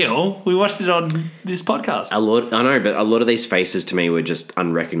remembered Neil. We watched it on this podcast. I know, but a lot of these faces to me were just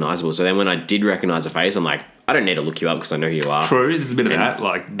unrecognizable. So then when I did recognize a face, I'm like, I don't need to look you up because I know who you are. True, there's a bit of that,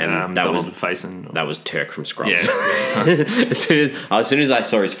 like that Donald was- Faison. That was Turk from Scrubs. Yeah. as soon as I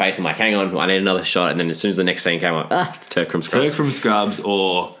saw his face, I'm like, hang on, I need another shot. And then as soon as the next scene came up, it's Turk from Scrubs. Turk from Scrubs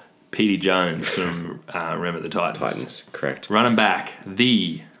or Petey Jones from Remember the Titans. Titans, correct. Running back.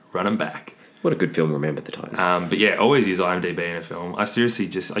 What a good film, Remember the Titans. But yeah, always use IMDb in a film. I seriously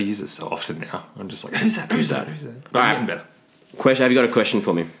I use it so often now. I'm just like, who's that? But I'm getting better. Question? Have you got a question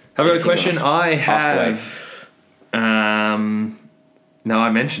for me? Have I got a question? I Ask have. No, I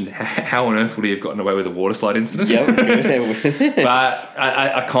mentioned how on earth would he have gotten away with a water slide incident? Yep. But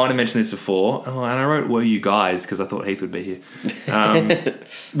I kind of mentioned this before. Oh, and I wrote, were you guys? Because I thought Heath would be here.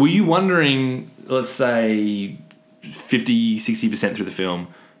 Were you wondering, let's say, 50, 60% through the film,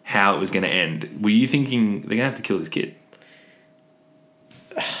 how it was going to end? Were you thinking they're going to have to kill this kid?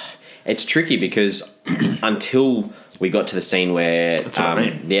 It's tricky because until we got to the scene where what I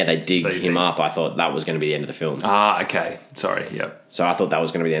mean. they dig him up, I thought that was going to be the end of the film. Ah, okay. Sorry, yep. So I thought that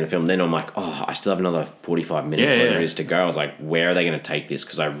was going to be the end of the film. Then I'm like, oh, I still have another 45 minutes Yeah, where yeah. it is to go. I was like, where are they going to take this?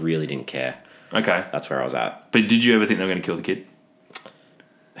 Because I really didn't care. Okay. That's where I was at. But did you ever think they were going to kill the kid?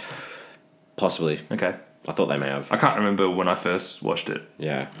 Possibly. Okay. I thought they may have. I can't remember when I first watched it,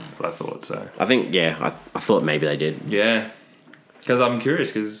 Yeah. but I thought so. I think, I thought maybe they did. Yeah. Because I'm curious,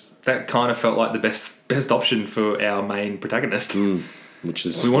 because that kind of felt like the best option for our main protagonist. Which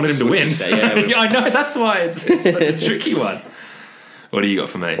is... We wanted him to win. is- So, yeah, I know, that's why it's such a tricky one. What do you got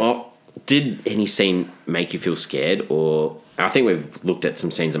for me? Well, did any scene make you feel scared? Or... I think we've looked at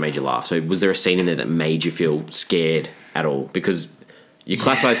some scenes that made you laugh. So was there a scene in there that made you feel scared at all? Because you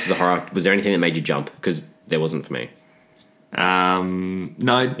classify this as a horror. Was there anything that made you jump? Because there wasn't for me.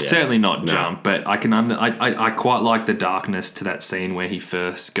 No, certainly not jump, but I can I quite like the darkness to that scene where he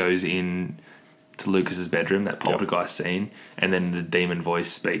first goes in to Lucas's bedroom, that poltergeist scene, and then the demon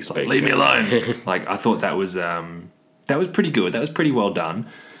voice speaks like, "Leave me alone." Like, I thought that was pretty good. That was pretty well done.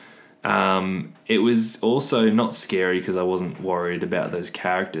 It was also not scary because I wasn't worried about those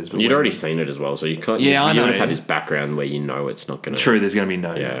characters. But You'd already seen it as well, so you can't. Yeah, I you know. would have had this background where you know it's not going to. True, there's going to be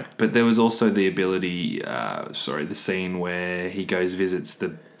no. Yeah. But there was also the ability, the scene where he goes visits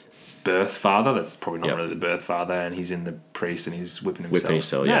the birth father. That's probably not really the birth father, and he's in the priest and he's whipping himself. Whipping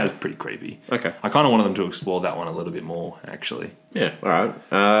himself, yeah. That was pretty creepy. Okay. I kind of wanted them to explore that one a little bit more, actually. Yeah. All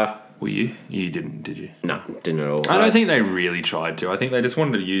right. Were you? You didn't, did you? No, didn't at all. I don't think they really tried to. I think they just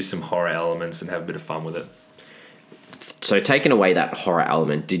wanted to use some horror elements and have a bit of fun with it. So, taking away that horror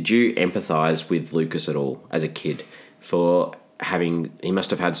element, did you empathise with Lucas at all as a kid for having? He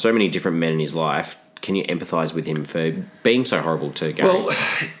must have had so many different men in his life. Can you empathise with him for being so horrible to Gary? Well,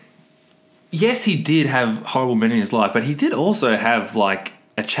 yes, he did have horrible men in his life, but he did also have like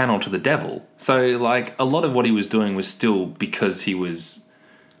a channel to the devil. So, like, a lot of what he was doing was still because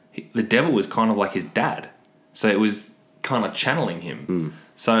the devil was kind of like his dad. So it was kind of channeling him.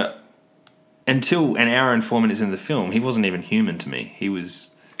 So until an hour and 4 minutes into the film, he wasn't even human to me. He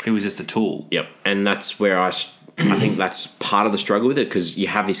was just a tool. Yep, and that's where I think that's part of the struggle with it, because you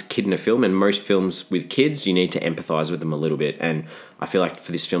have this kid in a film, and most films with kids, you need to empathise with them a little bit. And I feel like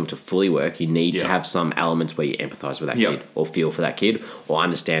for this film to fully work, you need to have some elements where you empathise with that kid, or feel for that kid, or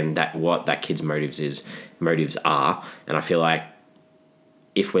understand that what that kid's motives are. And I feel like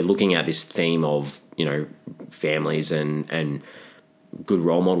if we're looking at this theme of, families and good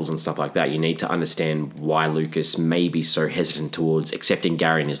role models and stuff like that, you need to understand why Lucas may be so hesitant towards accepting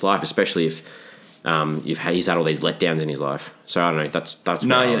Gary in his life, especially if he's had all these letdowns in his life. So I don't know. That's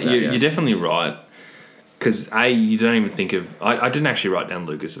No, where I was at, you're definitely right. Because you don't even think of. I didn't actually write down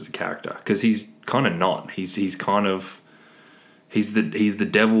Lucas as a character because he's kind of not. He's kind of. He's the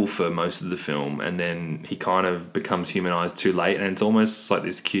devil for most of the film, and then he kind of becomes humanized too late, and it's almost like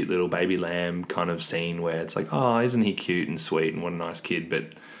this cute little baby lamb kind of scene where it's like, oh, isn't he cute and sweet and what a nice kid, but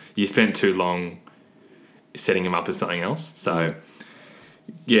you spent too long setting him up as something else. So,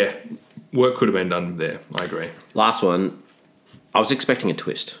 yeah, work could have been done there. I agree. Last one, I was expecting a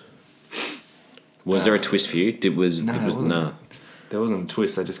twist. Was there a twist for you? No. There wasn't a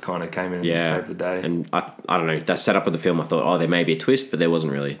twist. They just kind of came in and saved the day. And I don't know, that setup of the film, I thought, oh, there may be a twist, but there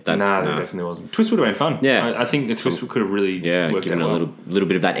wasn't really. There definitely wasn't. Twist would have been fun. Yeah. I think the twist could have really worked given out a well. little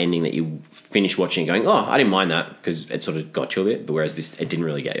bit of that ending that you finish watching going, oh, I didn't mind that, because it sort of got you a bit, but whereas this, it didn't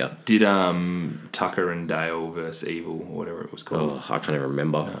really get you. Did Tucker and Dale versus Evil, or whatever it was called? Oh, I can't even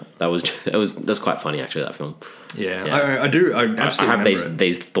remember. No. That was quite funny, actually, that film. Yeah. I do. I absolutely have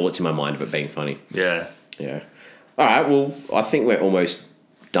these thoughts in my mind of it being funny. Yeah. Yeah. All right, well, I think we're almost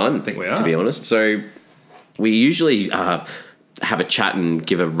done, I think we are, to be honest. So we usually have a chat and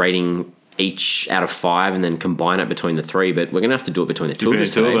give a rating each out of 5 and then combine it between the 3, but we're going to have to do it between the two of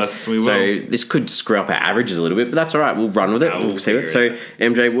us. We will. So this could screw up our averages a little bit, but that's all right. We'll run with it. We'll see it. So,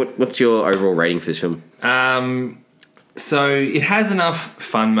 MJ, what's your overall rating for this film? So it has enough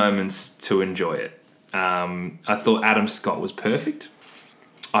fun moments to enjoy it. I thought Adam Scott was perfect.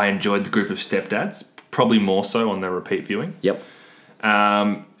 I enjoyed the group of stepdads, probably more so on the repeat viewing. Yep.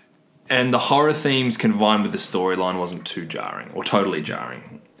 And the horror themes combined with the storyline wasn't too jarring or totally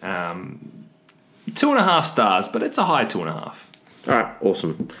jarring. 2.5 stars, but it's a high 2.5. All right,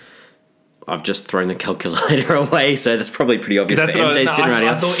 awesome. I've just thrown the calculator away, so that's probably pretty obvious. That's for MJ sitting right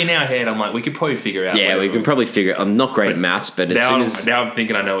here. I thought in our head, I'm like, we could probably figure out. Yeah, we can probably figure it. I'm not great at maths, but now I'm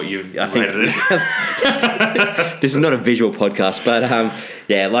thinking I know what you've rated it. This is not a visual podcast, but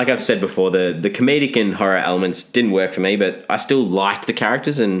yeah, like I've said before, the comedic and horror elements didn't work for me, but I still liked the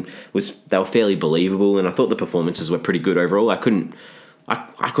characters and they were fairly believable, and I thought the performances were pretty good overall. I couldn't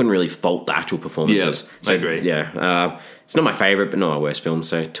really fault the actual performances. Yeah, I agree. Yeah, it's not my favourite, but not my worst film,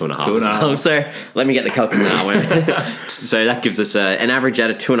 so 2.5 as well. So let me get the calculator. So that gives us an average out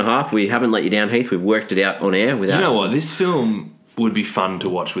of 2.5. We haven't let you down, Heath. We've worked it out on air. You know what? This film would be fun to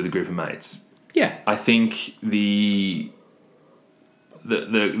watch with a group of mates. Yeah. I think the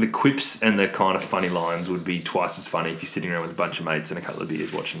quips and the kind of funny lines would be twice as funny if you're sitting around with a bunch of mates and a couple of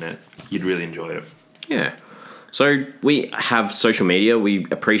beers watching it. You'd really enjoy it. Yeah. So we have social media. We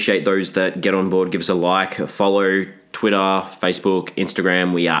appreciate those that get on board, give us a like, a follow, Twitter, Facebook,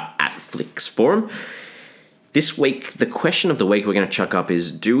 Instagram. We are at Flix Forum. This week, the question of the week we're going to chuck up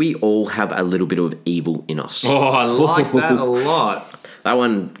is, do we all have a little bit of evil in us? Oh, I like that a lot. That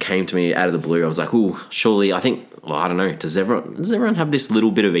one came to me out of the blue. I was like, ooh, surely, I don't know. Does everyone have this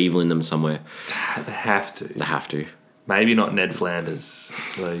little bit of evil in them somewhere? They have to. They have to. Maybe not Ned Flanders.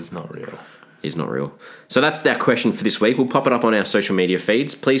 Well, he's not real. Is not real. So that's our question for this week. We'll pop it up on our social media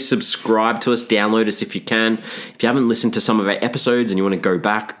feeds. Please subscribe to us, download us if you can. If you haven't listened to some of our episodes and you want to go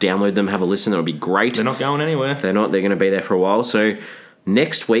back, download them, have a listen. That would be great. They're not going anywhere. They're not. They're going to be there for a while. So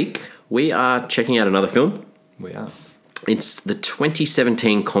next week, we are checking out another film. We are. It's the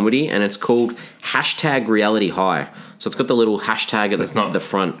 2017 comedy, and it's called #RealityHigh. So it's got the little hashtag at the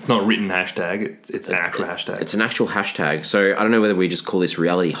front. It's not written hashtag. It's an actual hashtag. It's an actual hashtag. So I don't know whether we just call this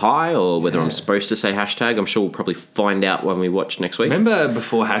Reality High or whether I'm supposed to say hashtag. I'm sure we'll probably find out when we watch next week. Remember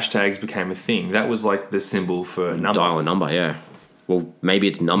before hashtags became a thing, that was like the symbol for number. Dial a number, yeah. Well, maybe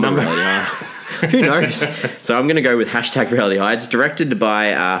it's number Reality High. Who knows? So I'm going to go with #Reality High. It's directed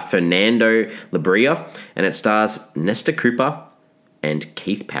by Fernando Labria, and it stars Nesta Cooper and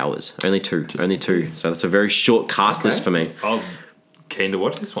Keith Powers. Only two. So that's a very short cast list for me. I'm keen to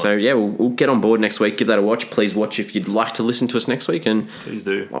watch this one. So yeah, we'll get on board next week. Give that a watch. Please watch if you'd like to listen to us next week. And please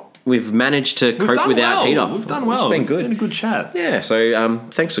do. We've managed to cope without Peter. We've done well. It's been a good chat. Yeah. So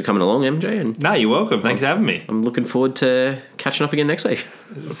thanks for coming along, MJ. And no, you're welcome. Thanks for having me. I'm looking forward to catching up again next week.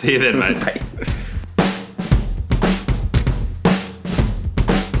 See you then, mate. Bye.